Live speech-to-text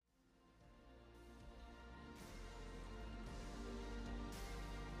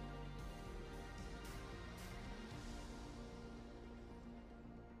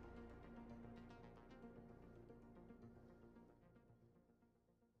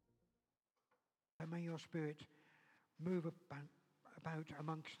your Spirit move about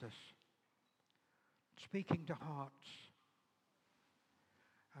amongst us, speaking to hearts.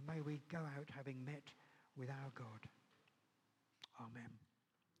 And may we go out having met with our God. Amen.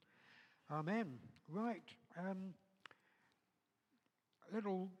 Amen. Right. A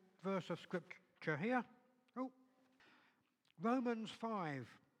little verse of scripture here. Romans 5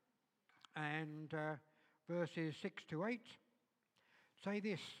 and verses 6 to 8 say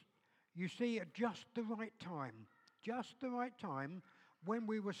this. You see, at just the right time, when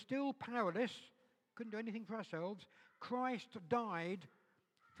we were still powerless, couldn't do anything for ourselves, Christ died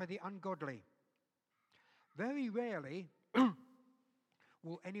for the ungodly. Very rarely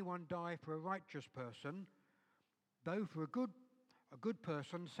will anyone die for a righteous person, though for a good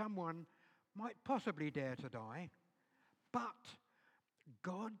person, someone might possibly dare to die. But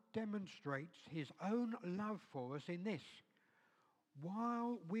God demonstrates his own love for us in this.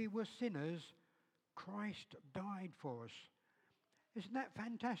 While we were sinners, Christ died for us. Isn't that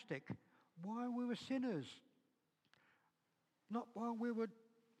fantastic? While we were sinners. Not while we were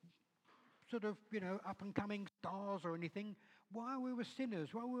sort of, up and coming stars or anything. While we were sinners,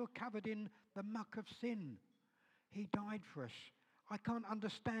 while we were covered in the muck of sin, he died for us. I can't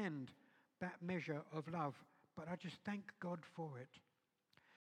understand that measure of love, but I just thank God for it.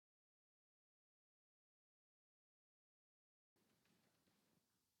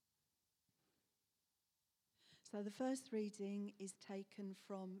 So the first reading is taken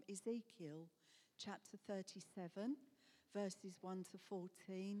from Ezekiel chapter 37, verses 1 to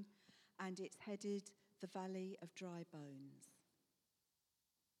 14, and it's headed The Valley of Dry Bones.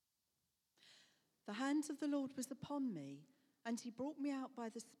 The hand of the Lord was upon me, and he brought me out by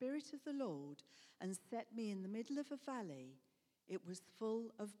the Spirit of the Lord and set me in the middle of a valley. It was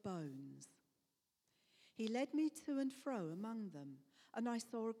full of bones. He led me to and fro among them, and I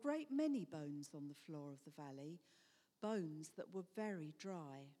saw a great many bones on the floor of the valley, bones that were very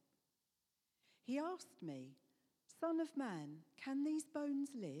dry. He asked me, Son of man, can these bones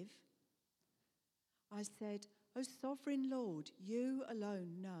live? I said, O sovereign Lord, you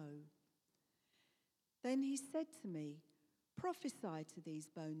alone know. Then he said to me, Prophesy to these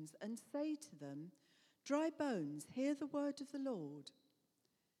bones and say to them, Dry bones, hear the word of the Lord.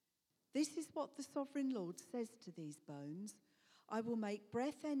 This is what the sovereign Lord says to these bones. I will make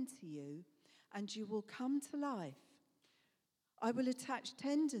breath enter you, and you will come to life. I will attach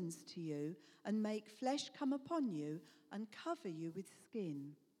tendons to you and make flesh come upon you and cover you with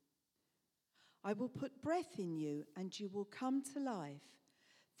skin. I will put breath in you, and you will come to life.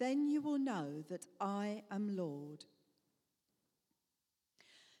 Then you will know that I am Lord.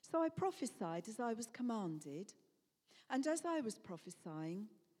 So I prophesied as I was commanded, and as I was prophesying,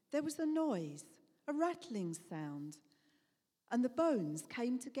 there was a noise, a rattling sound, and the bones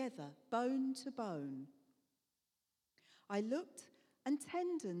came together, bone to bone. I looked, and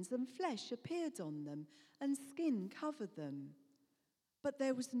tendons and flesh appeared on them, and skin covered them, but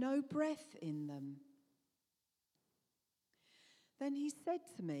there was no breath in them. Then he said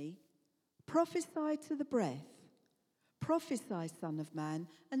to me, Prophesy to the breath. Prophesy, Son of Man,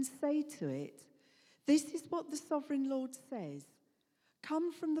 and say to it, This is what the sovereign Lord says.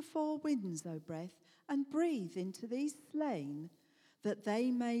 Come from the four winds, O breath, and breathe into these slain, that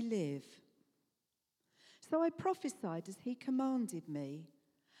they may live. So I prophesied as he commanded me,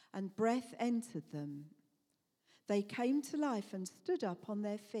 and breath entered them. They came to life and stood up on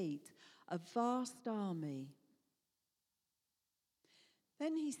their feet, a vast army.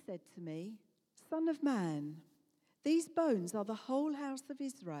 Then he said to me, Son of man, these bones are the whole house of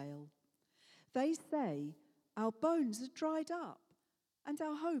Israel. They say, Our bones are dried up, and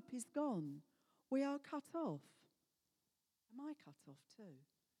our hope is gone. We are cut off. Am I cut off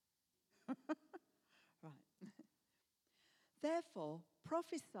too? Right. Therefore,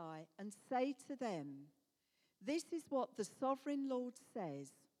 prophesy and say to them, This is what the sovereign Lord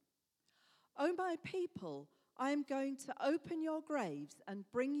says. O my people, I am going to open your graves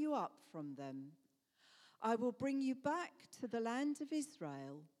and bring you up from them. I will bring you back to the land of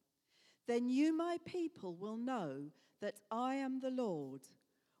Israel. Then you, my people, will know that I am the Lord,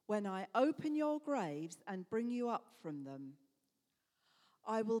 when I open your graves and bring you up from them.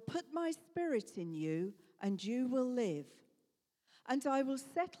 I will put my spirit in you, and you will live, and I will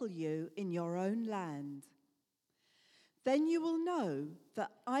settle you in your own land. Then you will know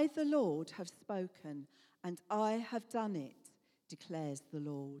that I, the Lord, have spoken, and I have done it, declares the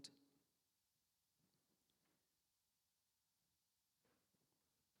Lord.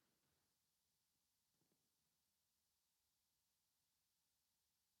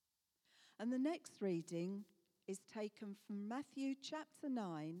 And the next reading is taken from Matthew chapter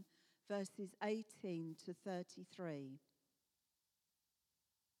 9, verses 18 to 33.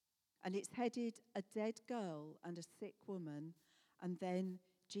 And it's headed A Dead Girl and a Sick Woman, and then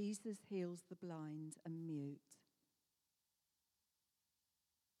Jesus heals the blind and mute.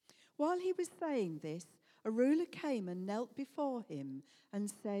 While he was saying this, a ruler came and knelt before him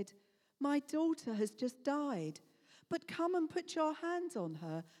and said, "My daughter has just died, but come and put your hands on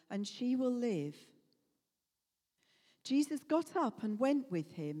her and she will live." Jesus got up and went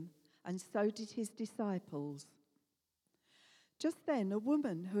with him, and so did his disciples. Just then, a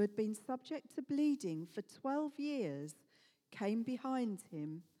woman who had been subject to bleeding for 12 years came behind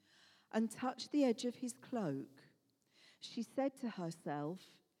him and touched the edge of his cloak. She said to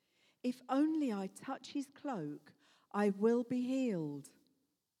herself, "If only I touch his cloak, I will be healed."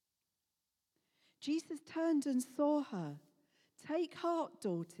 Jesus turned and saw her. "Take heart,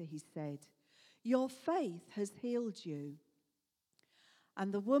 daughter," he said. "Your faith has healed you."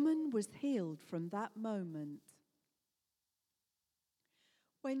 And the woman was healed from that moment.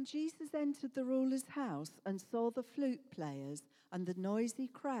 When Jesus entered the ruler's house and saw the flute players and the noisy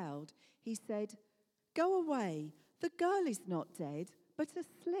crowd, he said, "Go away, the girl is not dead, but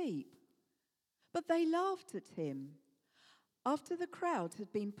asleep." But they laughed at him. After the crowd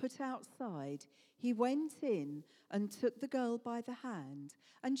had been put outside, he went in and took the girl by the hand,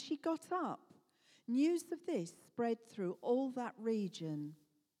 and she got up. News of this spread through all that region.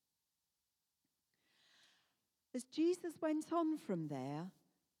 As Jesus went on from there,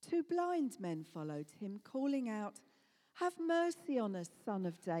 2 blind men followed him, calling out, "Have mercy on us, Son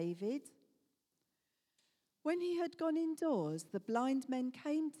of David." When he had gone indoors, the blind men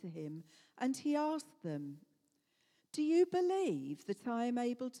came to him, and he asked them, "Do you believe that I am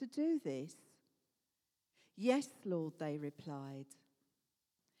able to do this?" "Yes, Lord," they replied.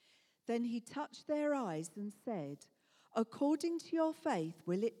 Then he touched their eyes and said, "According to your faith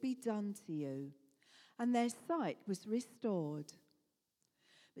will it be done to you." And their sight was restored.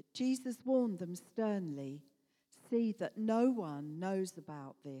 But Jesus warned them sternly, "See that no one knows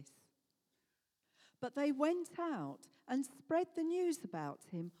about this." But they went out and spread the news about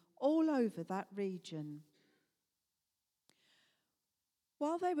him all over that region.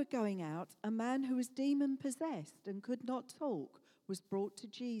 While they were going out, a man who was demon-possessed and could not talk was brought to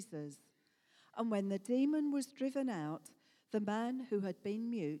Jesus. And when the demon was driven out, the man who had been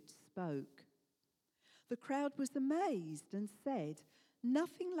mute spoke. The crowd was amazed and said,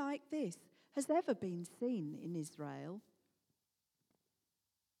 "Nothing like this has ever been seen in Israel."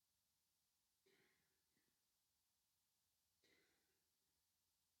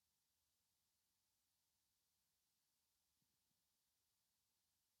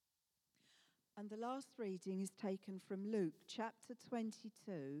 And the last reading is taken from Luke chapter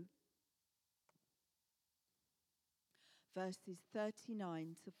 22, verses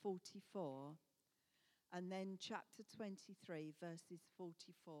 39 to 44, and then chapter 23, verses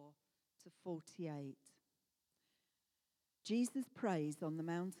 44 to 48. Jesus prays on the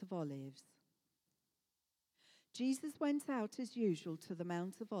Mount of Olives. Jesus went out as usual to the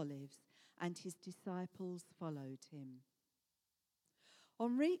Mount of Olives, and his disciples followed him.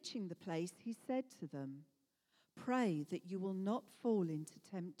 On reaching the place, he said to them, "Pray that you will not fall into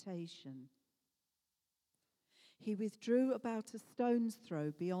temptation." He withdrew about a stone's throw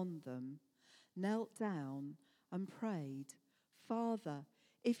beyond them, knelt down and prayed, "Father,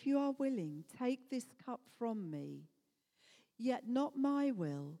 if you are willing, take this cup from me. Yet not my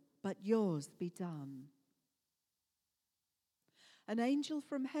will, but yours be done." An angel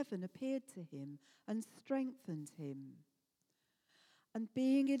from heaven appeared to him and strengthened him. And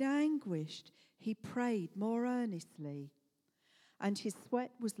being in anguish, he prayed more earnestly, and his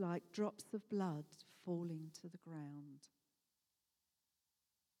sweat was like drops of blood falling to the ground.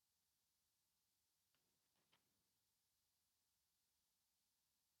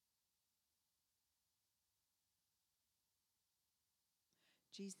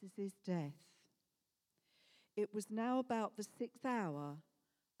 Jesus' death. It was now about the 6th hour,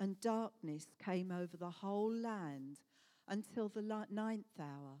 and darkness came over the whole land until the 9th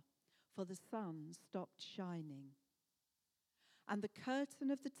hour, for the sun stopped shining. And the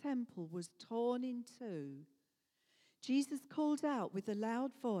curtain of the temple was torn in two. Jesus called out with a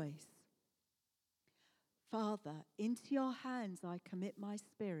loud voice, "Father, into your hands I commit my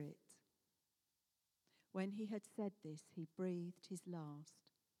spirit." When he had said this, he breathed his last.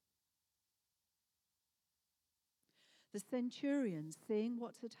 The centurion, seeing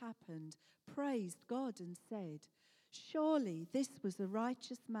what had happened, praised God and said, "Surely this was a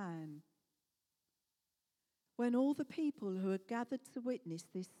righteous man." When all the people who had gathered to witness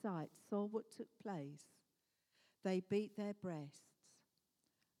this sight saw what took place, they beat their breasts.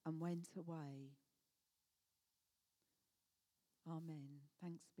 and went away. Amen.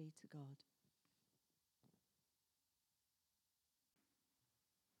 Thanks be to God.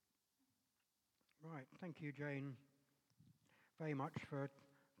 Right, thank you, Jane, very much for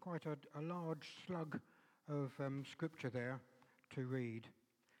quite a large slug of scripture there to read.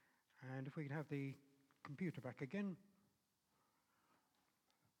 And if we can have the computer back again.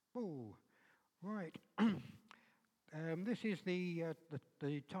 Oh, right. This is the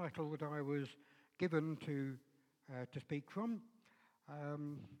title that I was given to speak from.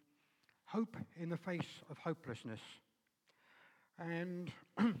 Hope in the face of hopelessness. And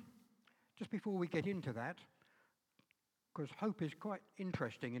just before we get into that, because hope is quite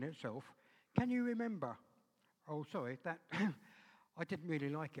interesting in itself, can you remember? Oh, sorry, that I didn't really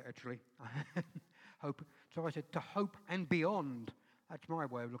like it actually. Hope. So I said to hope and beyond. That's my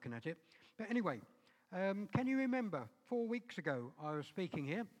way of looking at it. But anyway, can you remember 4 weeks ago I was speaking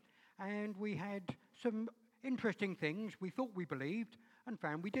here, and we had some interesting things we thought we believed and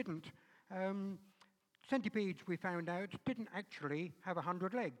found we didn't. Centipedes, we found out, didn't actually have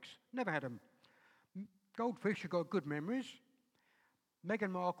 100 legs. Never had them. Goldfish have got good memories.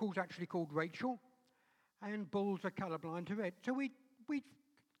 Meghan Markle's actually called Rachel. And bulls are colourblind to red. So we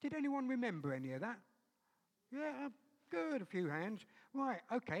did anyone remember any of that? Yeah, good, a few hands. Right,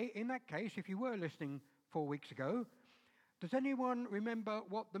 okay, in that case, if you were listening 4 weeks ago, does anyone remember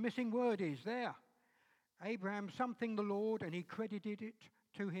what the missing word is there? Abraham something the Lord, and he credited it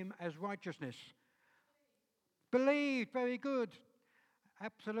to him as righteousness. Believed, very good.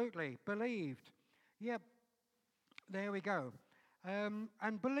 Absolutely, believed. Yep, there we go.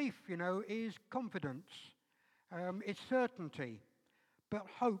 And belief, is confidence. It's certainty. But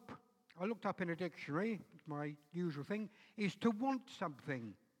hope, I looked up in a dictionary, my usual thing, is to want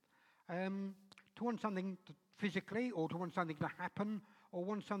something. To want something physically, or to want something to happen, or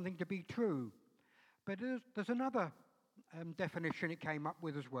want something to be true. But there's another definition it came up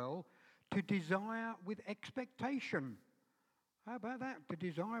with as well, to desire with expectation. How about that? To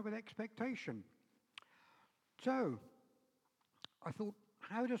desire with expectation. So, I thought,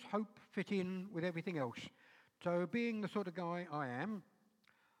 how does hope fit in with everything else? So, being the sort of guy I am,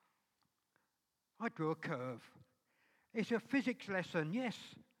 I drew a curve. It's a physics lesson, yes?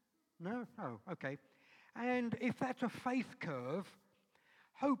 No? Oh, okay. And if that's a faith curve,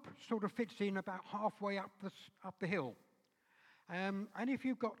 hope sort of fits in about halfway up the hill. And if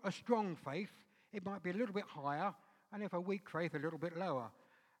you've got a strong faith, it might be a little bit higher, and if a weak faith, a little bit lower.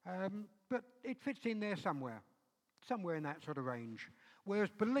 But it fits in there somewhere in that sort of range. Whereas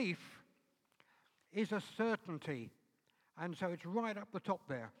belief is a certainty, and so it's right up the top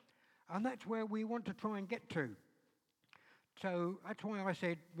there. And that's where we want to try and get to. So that's why I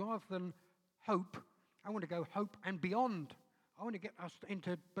said, rather than hope, I want to go hope and beyond. I want to get us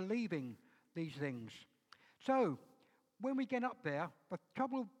into believing these things. So, when we get up there, the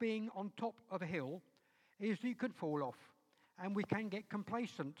trouble of being on top of a hill is you can fall off, and we can get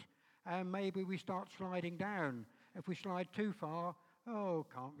complacent, and maybe we start sliding down. If we slide too far,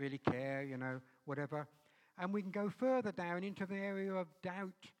 can't really care, whatever. And we can go further down into the area of doubt,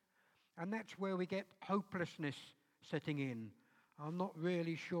 and that's where we get hopelessness setting in. I'm not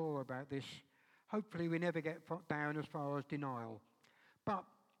really sure about this. Hopefully we never get down as far as denial. But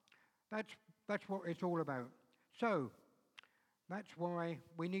that's what it's all about. So, that's why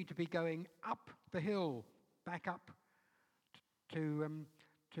we need to be going up the hill, back up to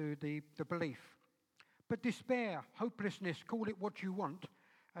the belief. But despair, hopelessness, call it what you want.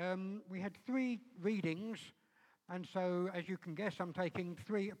 We had 3 readings, and so as you can guess, I'm taking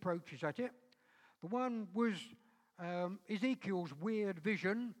 3 approaches at it. The one was Ezekiel's weird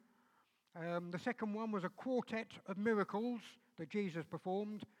vision. The second one was a quartet of miracles that Jesus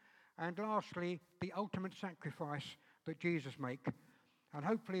performed. And lastly, the ultimate sacrifice that Jesus made. And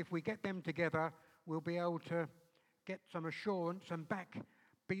hopefully if we get them together, we'll be able to get some assurance and back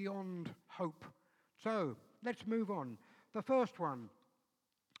beyond hope. So, let's move on. The first one,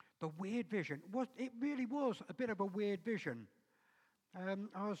 the weird vision. It really was a bit of a weird vision.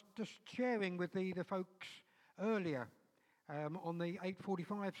 I was just sharing with the folks earlier on the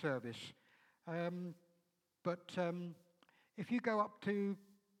 8:45 service. But if you go up to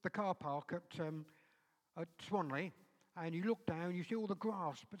the car park at Swanley and you look down, you see all the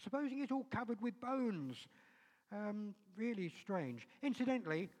grass, but supposing it's all covered with bones. Really strange.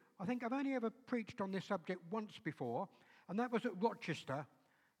 Incidentally, I think I've only ever preached on this subject once before, and that was at Rochester.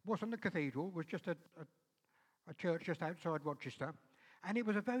 It wasn't a cathedral, it was just a church just outside Rochester. And it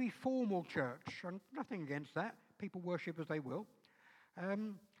was a very formal church, and nothing against that. People worship as they will.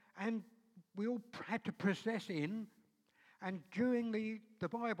 And we all had to process in, And during the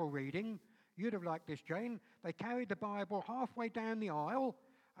Bible reading, you'd have liked this, Jane, they carried the Bible halfway down the aisle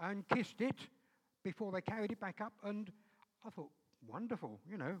and kissed it before they carried it back up. And I thought, wonderful,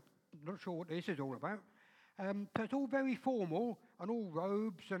 not sure what this is all about. So it's all very formal and all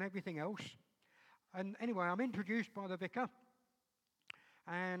robes and everything else. And anyway, I'm introduced by the vicar,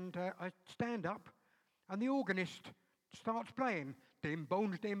 and I stand up, and the organist starts playing, dim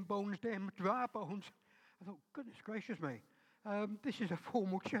bones, dry bones. I thought, goodness gracious me, this is a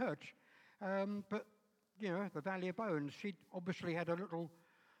formal church. But, the Valley of Bones, she obviously had a little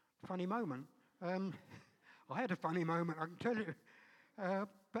funny moment. I had a funny moment, I can tell you.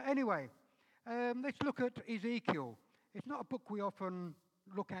 But anyway, let's look at Ezekiel. It's not a book we often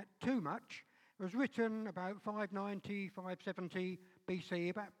look at too much. It was written about 590, 570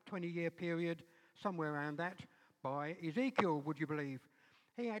 BC, about 20-year period, somewhere around that, by Ezekiel, would you believe?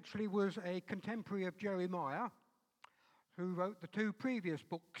 He actually was a contemporary of Jeremiah, who wrote the two previous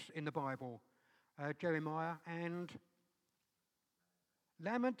books in the Bible, Jeremiah and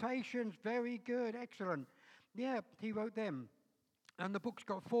Lamentations. Very good, excellent. Yeah, he wrote them. And the book's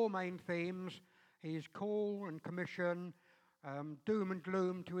got four main themes: his call and commission, doom and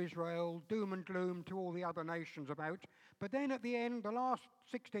gloom to Israel, doom and gloom to all the other nations about. But then at the end, the last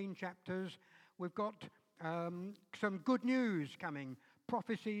 16 chapters, we've got some good news coming,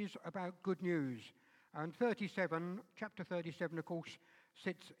 prophecies about good news. And chapter 37, of course,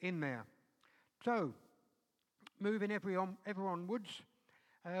 sits in there. So, moving ever onwards,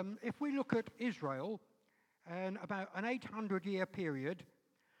 if we look at Israel, and about an 800-year period,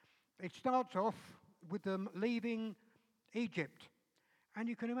 it starts off with them leaving Egypt. And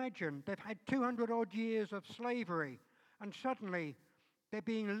you can imagine, they've had 200-odd years of slavery, and suddenly they're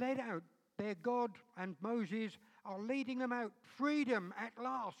being led out. Their God and Moses are leading them out. Freedom at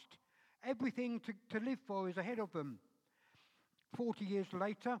last. Everything to live for is ahead of them. 40 years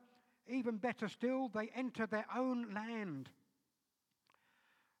later, even better still, they enter their own land.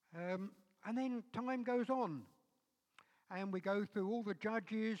 And then time goes on. And we go through all the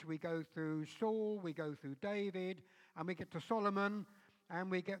judges, we go through Saul, we go through David, and we get to Solomon,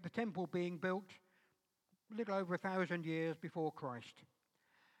 and we get the temple being built a little over 1,000 years before Christ.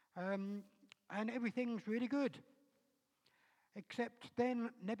 And everything's really good. Except then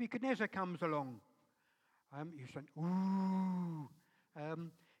Nebuchadnezzar comes along. You say, ooh.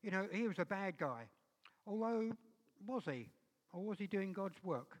 He was a bad guy. Although, was he? Or was he doing God's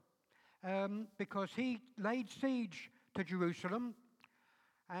work? Because he laid siege to Jerusalem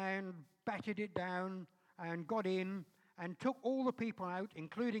and battered it down and got in and took all the people out,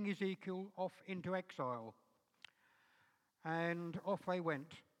 including Ezekiel, off into exile. And off they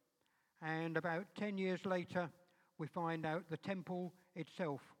went. And about 10 years later, we find out the temple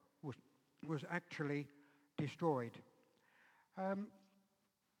itself was actually destroyed. Does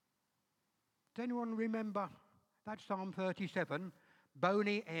anyone remember that Psalm 37,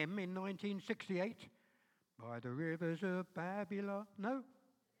 Boney M. in 1968? By the rivers of Babylon. No?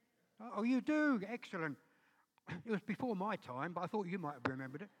 Oh, you do? Excellent. It was before my time, but I thought you might have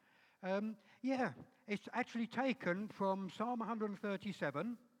remembered it. Yeah, it's actually taken from Psalm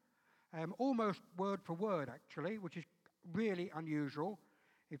 137, almost word for word, actually, which is really unusual.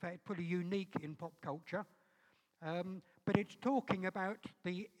 In fact, pretty unique in pop culture. But it's talking about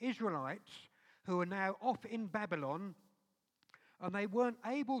the Israelites who are now off in Babylon, and they weren't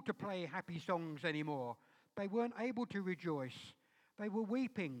able to play happy songs anymore. They weren't able to rejoice. They were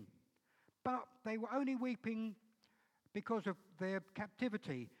weeping. But they were only weeping because of their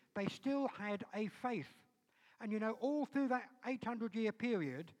captivity. They still had a faith. And all through that 800-year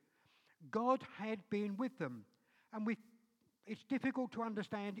period, God had been with them. And it's difficult to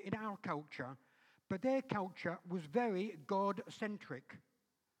understand in our culture, but their culture was very God-centric.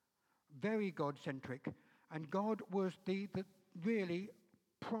 Very God-centric. And God was the really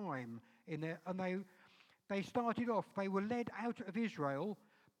prime in there. And they started off, they were led out of Israel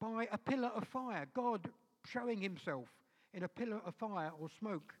by a pillar of fire, God showing himself in a pillar of fire or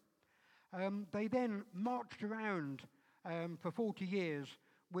smoke. They then marched around for 40 years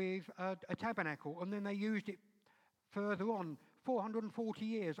with a tabernacle, and then they used it further on. 440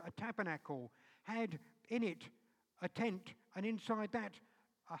 years, a tabernacle had in it a tent, and inside that,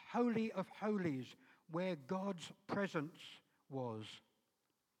 a holy of holies, where God's presence was.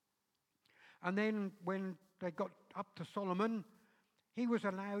 And then when they got up to Solomon, he was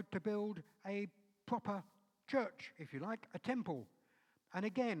allowed to build a proper church, if you like, a temple. And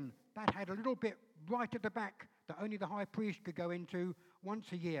again, that had a little bit right at the back that only the high priest could go into once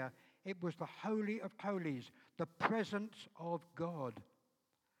a year. It was the Holy of Holies, the presence of God.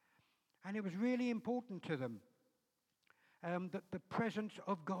 And it was really important to them. that the presence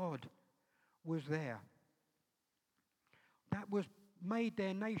of God was there. That was made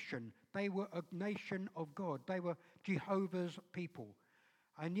their nation. They were a nation of God. They were Jehovah's people.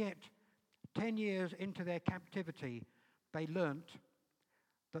 And yet, 10 years into their captivity, they learnt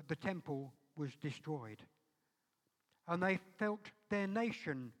that the temple was destroyed. And they felt their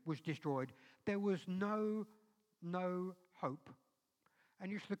nation was destroyed. There was no hope.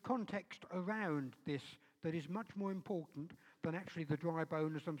 And it's the context around this that is much more important than actually the dry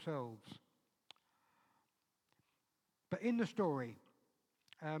bones themselves. But in the story,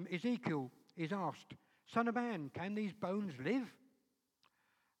 Ezekiel is asked, "Son of man, can these bones live?"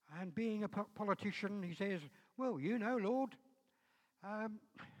 And being a politician, he says, "Well, you know, Lord." And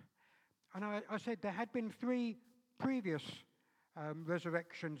I said there had been 3 previous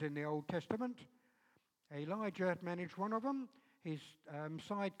resurrections in the Old Testament. Elijah had managed one of them. His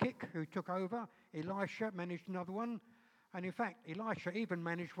sidekick, who took over, Elisha, managed another one. And in fact, Elisha even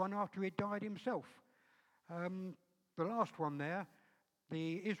managed one after he died himself. The last one there,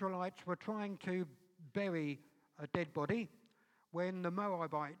 the Israelites were trying to bury a dead body when the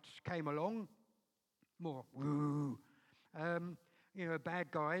Moabites came along.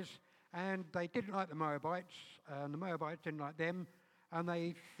 Bad guys. And they didn't like the Moabites, and the Moabites didn't like them. And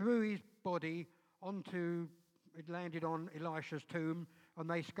they threw his body it landed on Elisha's tomb, and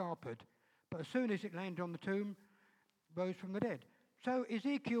they scarpered. But as soon as it landed on the tomb, rose from the dead. So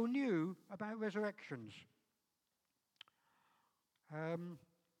Ezekiel knew about resurrections.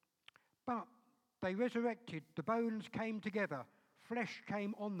 But they resurrected, the bones came together, flesh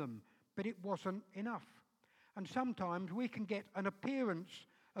came on them, but it wasn't enough. And sometimes we can get an appearance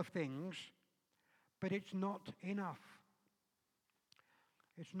of things, but it's not enough.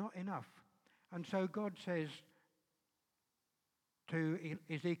 It's not enough. And so God says to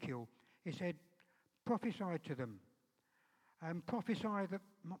Ezekiel, he said, prophesy to them, and prophesy that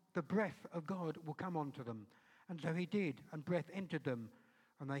the breath of God will come onto them. And so he did, and breath entered them,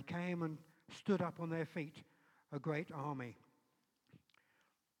 and they came and stood up on their feet, a great army.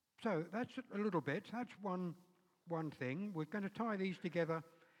 So that's a little bit. That's one thing. We're going to tie these together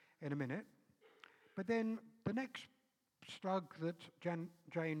in a minute. But then the next slug that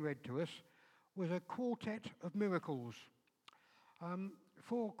Jane read to us was a quartet of miracles.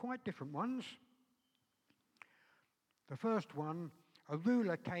 4 quite different ones. The first one, a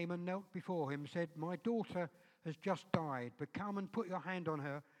ruler came and knelt before him, said, "My daughter has just died, but come and put your hand on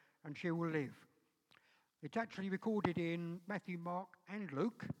her and she will live." It's actually recorded in Matthew, Mark and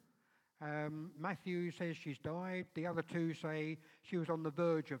Luke. Matthew says she's died. The other 2 say she was on the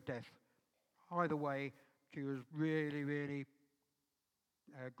verge of death. Either way, she was really, really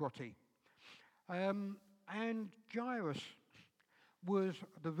grotty. And Jairus was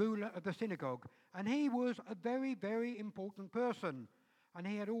the ruler of the synagogue, and he was a very, very important person, and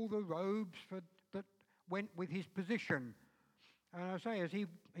he had all the robes that went with his position. And I say, as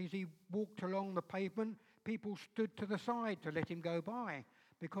he walked along the pavement, people stood to the side to let him go by,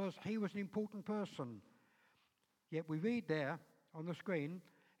 because he was an important person. Yet we read there on the screen,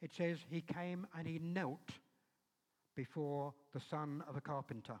 it says he came and he knelt before the son of a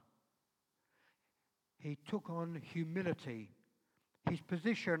carpenter. He took on humility. His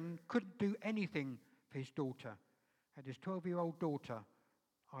position couldn't do anything for his daughter. Had his 12-year-old daughter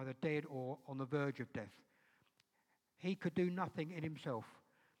either dead or on the verge of death. He could do nothing in himself.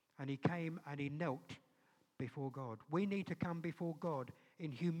 And he came and he knelt before God. We need to come before God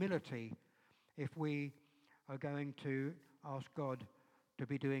in humility if we are going to ask God to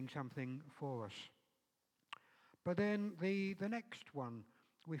be doing something for us. But then the next one,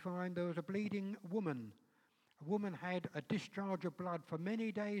 we find there was a bleeding woman. A woman had a discharge of blood for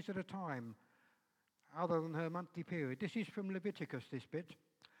many days at a time, other than her monthly period. This is from Leviticus, this bit.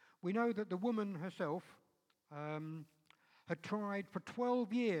 We know that the woman herself had tried for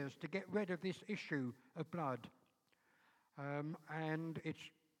 12 years to get rid of this issue of blood. And it's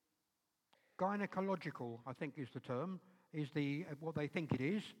gynecological, I think is the term, is what they think it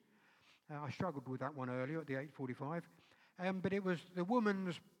is. I struggled with that one earlier at the 8:45. But it was the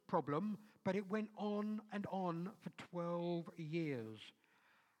woman's problem, but it went on and on for 12 years.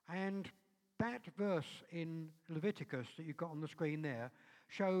 And that verse in Leviticus that you've got on the screen there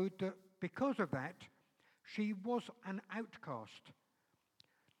showed that because of that, she was an outcast.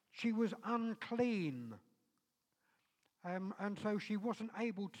 She was unclean. And so she wasn't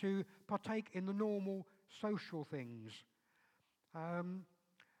able to partake in the normal social things.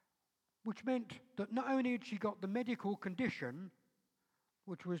 Which meant that not only had she got the medical condition,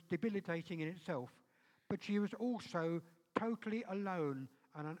 which was debilitating in itself, but she was also totally alone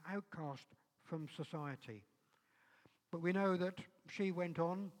and an outcast from society. But we know that she went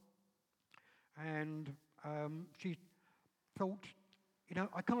on and she thought,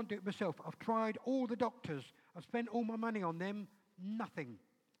 I can't do it myself. I've tried all the doctors. I've spent all my money on them. Nothing.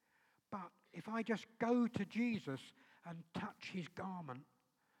 But if I just go to Jesus and touch his garment,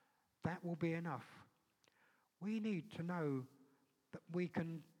 that will be enough. We need to know that we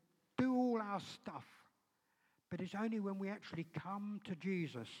can do all our stuff, but it's only when we actually come to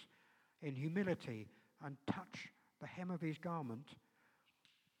Jesus in humility and touch the hem of his garment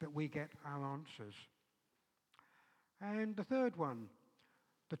that we get our answers. And the third one,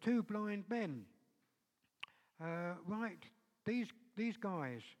 the two blind men. These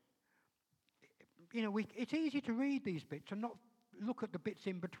guys, it's easy to read these bits and not look at the bits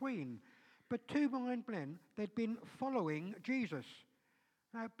in between. But two blind men, they'd been following Jesus.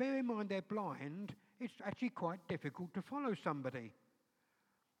 Now, bear in mind they're blind. It's actually quite difficult to follow somebody.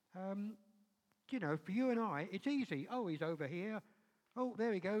 For you and I, it's easy. Oh, he's over here. Oh,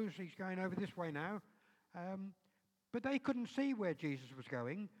 there he goes. He's going over this way now. But they couldn't see where Jesus was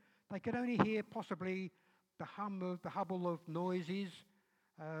going. They could only hear possibly the hubble of noises,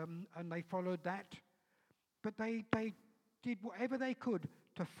 and they followed that. But they did whatever they could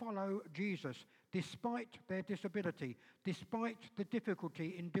to follow Jesus, despite their disability, despite the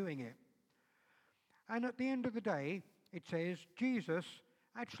difficulty in doing it. And at the end of the day, it says Jesus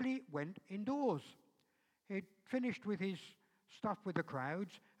actually went indoors. He'd finished with his stuff with the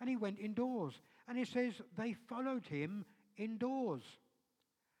crowds, and he went indoors. And it says they followed him indoors.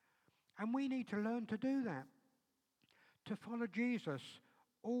 And we need to learn to do that, to follow Jesus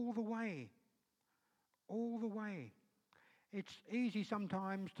all the way. All the way. It's easy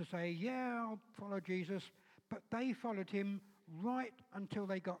sometimes to say, yeah, I'll follow Jesus, but they followed him right until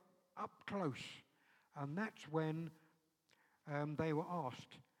they got up close. And that's when they were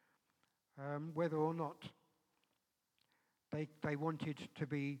asked whether or not they wanted to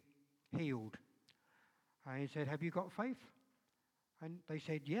be healed. And he said, have you got faith? And they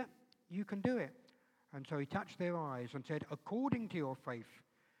said, yeah, you can do it. And so he touched their eyes and said, according to your faith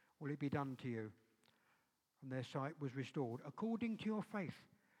will it be done to you. And their sight was restored. According to your faith.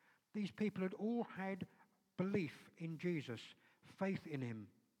 These people had all had belief in Jesus, faith in him.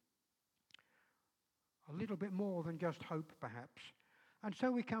 A little bit more than just hope, perhaps. And so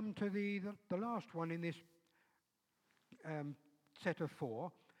we come to the last one in this set of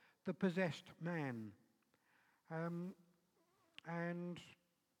four, the possessed man. And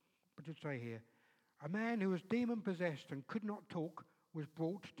what did it say here? A man who was demon-possessed and could not talk was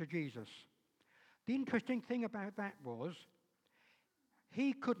brought to Jesus. The interesting thing about that was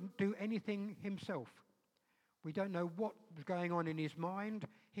he couldn't do anything himself. We don't know what was going on in his mind.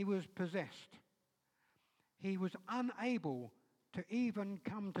 He was possessed. He was unable to even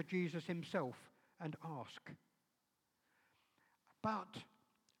come to Jesus himself and ask. But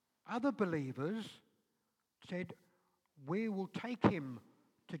other believers said, we will take him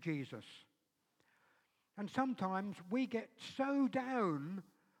to Jesus. And sometimes we get so down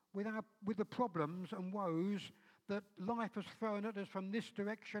with the problems and woes that life has thrown at us from this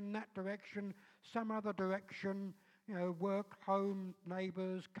direction, that direction, some other direction, work, home,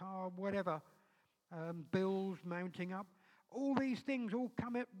 neighbours, car, whatever, bills mounting up. All these things all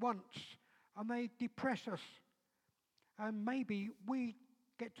come at once and they depress us. And maybe we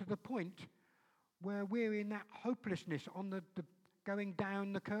get to the point where we're in that hopelessness on the going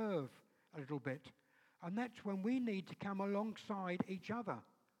down the curve a little bit. And that's when we need to come alongside each other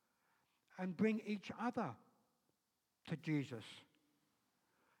and bring each other to Jesus,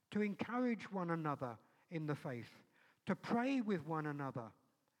 to encourage one another in the faith, to pray with one another,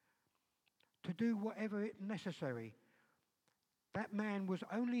 to do whatever is necessary. That man was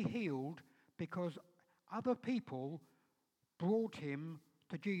only healed because other people brought him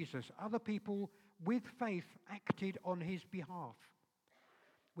to Jesus. Other people with faith acted on his behalf.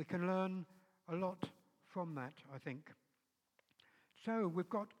 We can learn a lot from that, I think. So we've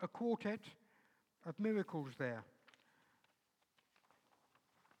got a quartet of miracles there.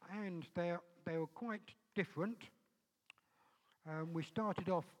 And they were quite different. We started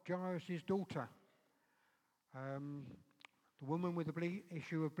off Jairus' daughter, the woman with the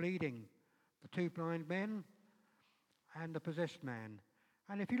issue of bleeding, the two blind men, and the possessed man.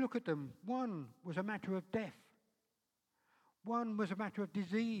 And if you look at them, one was a matter of death. One was a matter of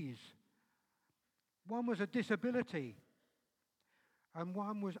disease. One was a disability. And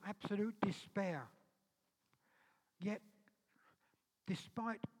one was absolute despair. Yet,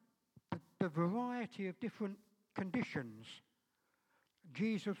 despite the variety of different conditions,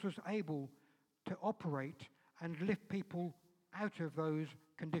 Jesus was able to operate and lift people out of those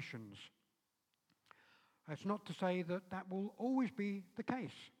conditions. That's not to say that that will always be the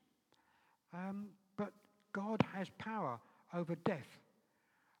case. But God has power over death,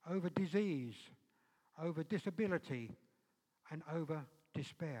 over disease, over disability, and over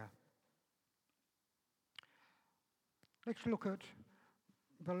despair. Let's look at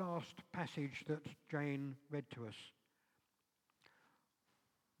the last passage that Jane read to us.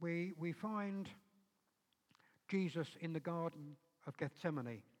 We find Jesus in the Garden of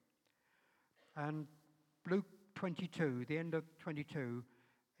Gethsemane. And Luke 22, the end of 22,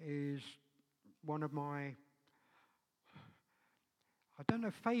 is one of my, I don't know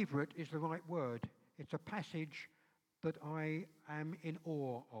if favourite is the right word. It's a passage that I am in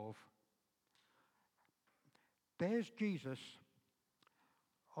awe of. There's Jesus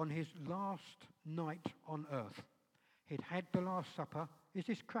on his last night on earth. He'd had the Last Supper. Is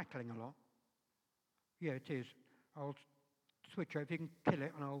this crackling a lot? Yeah, it is. I'll switch over. If you can kill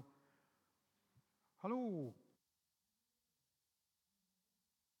it, and I'll... Hello?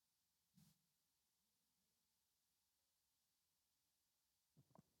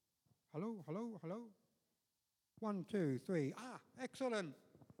 Hello, hello, hello? 1, 2, 3. Ah, excellent.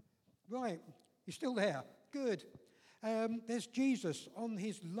 Right, you're still there. Good. There's Jesus on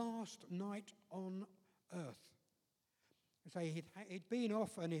his last night on earth. So he'd been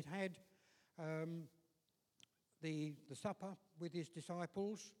off and he'd had the supper with his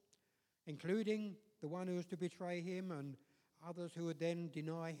disciples, including the one who was to betray him and others who would then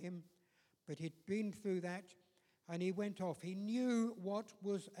deny him. But he'd been through that and he went off. He knew what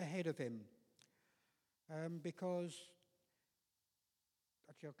was ahead of him because,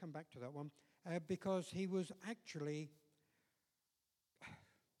 actually I'll come back to that one, because he was actually,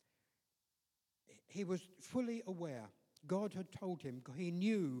 he was fully aware. God had told him, he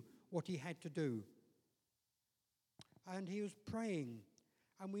knew what he had to do. And he was praying.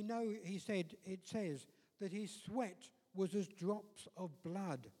 And we know, it says that his sweat was as drops of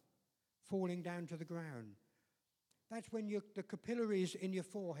blood falling down to the ground. That's when the capillaries in your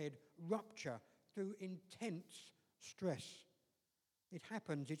forehead rupture through intense stress. It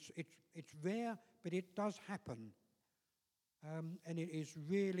happens. It's rare, but it does happen. And it is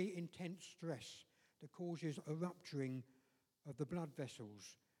really intense stress that causes a rupturing of the blood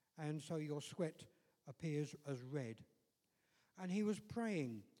vessels. And so your sweat appears as red. And he was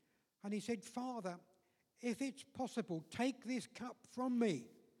praying. And he said, Father, if it's possible, take this cup from me.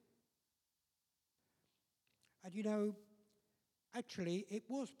 And you know, actually it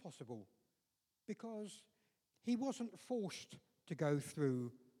was possible because he wasn't forced to go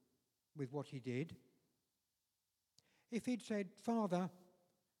through with what he did. If he'd said, Father,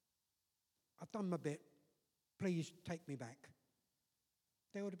 I've done my bit, please take me back,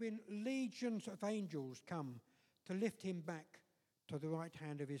 there would have been legions of angels come to lift him back to the right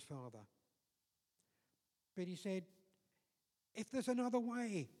hand of his Father. But he said, if there's another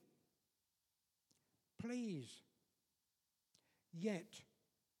way, please, yet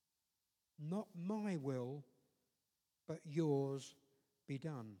not my will, but yours be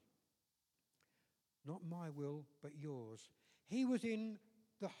done. Not my will, but yours. He was in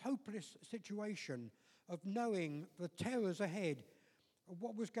the hopeless situation of knowing the terrors ahead, of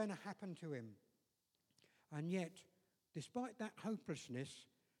what was going to happen to him. And yet, despite that hopelessness,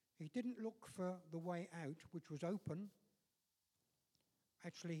 he didn't look for the way out, which was open.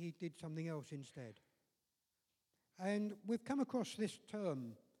 Actually, he did something else instead. And we've come across this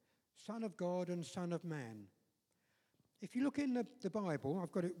term, Son of God and Son of Man. If you look in the Bible,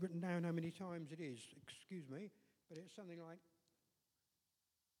 I've got it written down how many times it is, excuse me, but it's something like,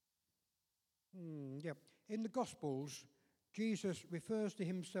 in the Gospels, Jesus refers to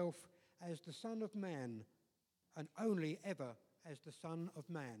himself as the Son of Man and only ever as the Son of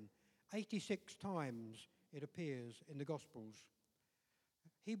Man. 86 times it appears in the Gospels.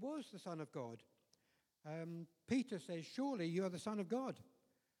 He was the Son of God. Peter says, surely you are the Son of God.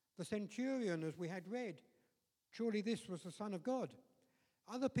 The centurion, as we had read, surely this was the Son of God.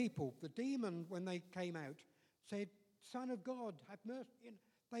 Other people, the demon, when they came out, said, Son of God, have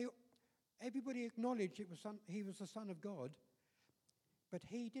mercy. Everybody acknowledged he was the Son of God, but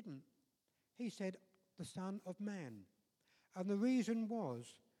he didn't. He said, the Son of Man. And the reason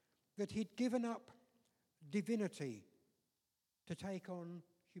was that he'd given up divinity to take on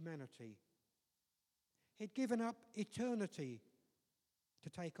humanity. He'd given up eternity to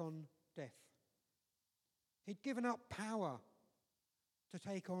take on death. He'd given up power to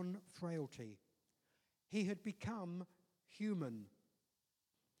take on frailty. He had become human.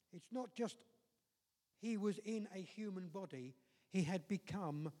 It's not just he was in a human body, he had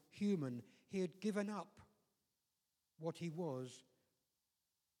become human. He had given up what he was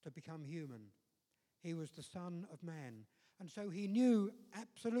to become human. He was the Son of Man. And so he knew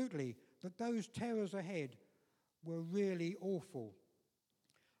absolutely that those terrors ahead were really awful.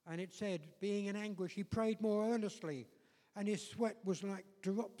 And it said, being in anguish, he prayed more earnestly, and his sweat was like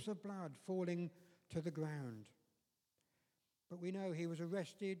drops of blood falling to the ground. But we know he was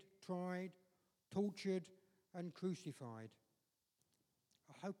arrested, tried, tortured, and crucified.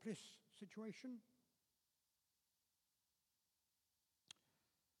 A hopeless situation?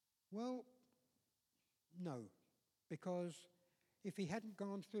 Well, no, because if he hadn't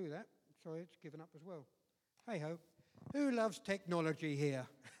gone through that, sorry, it's given up as well. Hey-ho, who loves technology here?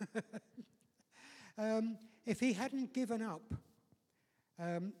 If he hadn't given up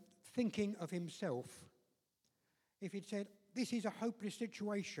thinking of himself, if he'd said, this is a hopeless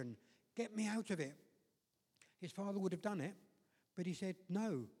situation, get me out of it, his father would have done it, but he said,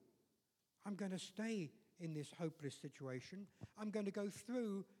 no, I'm going to stay in this hopeless situation. I'm going to go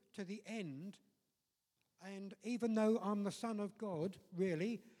through to the end, and even though I'm the Son of God,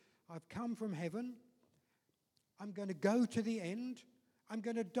 really, I've come from heaven, I'm going to go to the end. I'm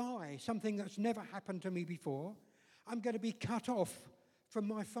going to die, something that's never happened to me before. I'm going to be cut off from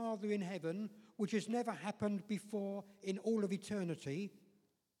my Father in heaven, which has never happened before in all of eternity.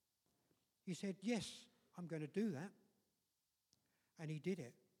 He said, yes, I'm going to do that. And he did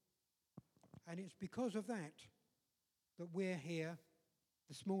it. And it's because of that that we're here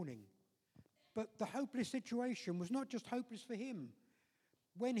this morning. But the hopeless situation was not just hopeless for him.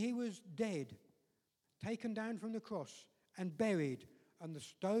 When he was dead, taken down from the cross and buried, and the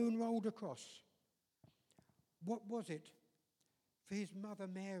stone rolled across, what was it for his mother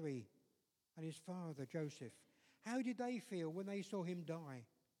Mary and his father Joseph? How did they feel when they saw him die?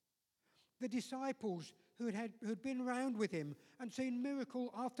 The disciples who'd been around with him and seen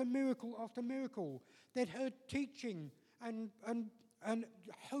miracle after miracle after miracle, they'd heard teaching and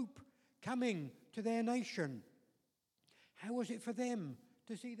hope coming to their nation. How was it for them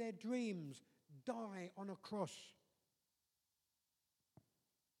to see their dreams die on a cross?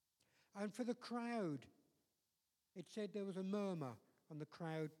 And for the crowd, it said there was a murmur and the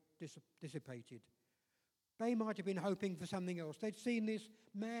crowd dissipated. They might have been hoping for something else. They'd seen this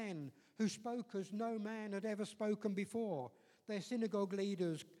man who spoke as no man had ever spoken before. Their synagogue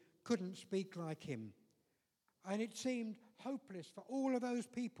leaders couldn't speak like him. And it seemed hopeless for all of those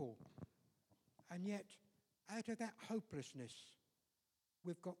people. And yet, out of that hopelessness,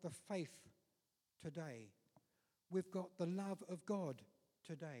 we've got the faith today. We've got the love of God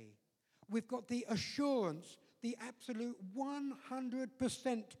today. We've got the assurance, the absolute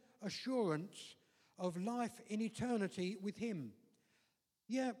 100% assurance of life in eternity with him.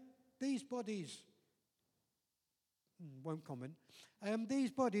 Yeah, these bodies, won't comment,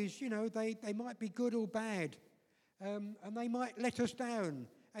 these bodies, they might be good or bad, and they might let us down.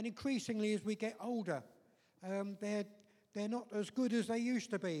 And increasingly as we get older, they're not as good as they used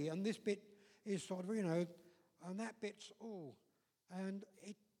to be. And this bit is sort of, and that bit's, and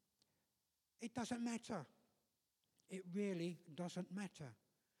it doesn't matter. It really doesn't matter.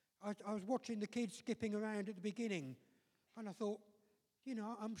 I was watching the kids skipping around at the beginning, and I thought,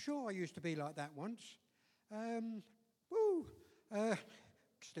 I'm sure I used to be like that once.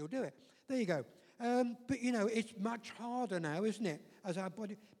 Still do it. There you go. But, it's much harder now, isn't it, as our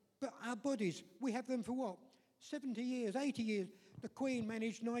body. But our bodies, we have them for what? 70 years, 80 years. The Queen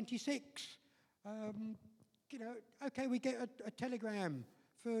managed 96. Okay, we get a telegram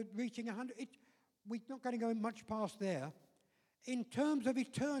for reaching 100. We're not going to go much past there. In terms of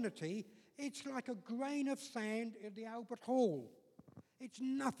eternity, it's like a grain of sand in the Albert Hall. It's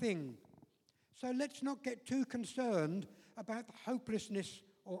nothing. So let's not get too concerned about the hopelessness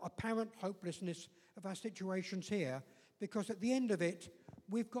or apparent hopelessness of our situations here, because at the end of it,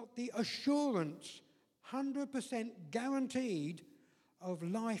 we've got the assurance, 100% guaranteed, of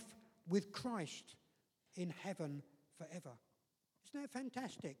life with Christ in heaven forever. Isn't that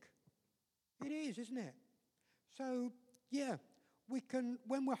fantastic? It is, isn't it? So, yeah, we can,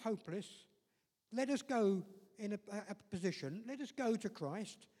 when we're hopeless, let us go in a position, let us go to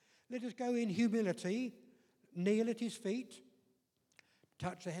Christ, let us go in humility, kneel at his feet,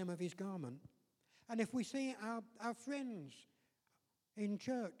 touch the hem of his garment. And if we see our friends in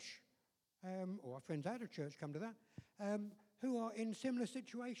church, or our friends out of church, come to that, who are in similar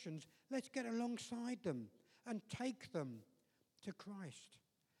situations, let's get alongside them and take them to Christ,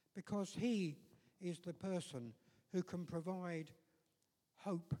 because he is the person who can provide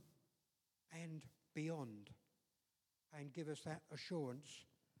hope and beyond and give us that assurance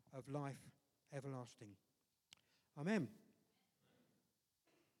of life everlasting. Amen.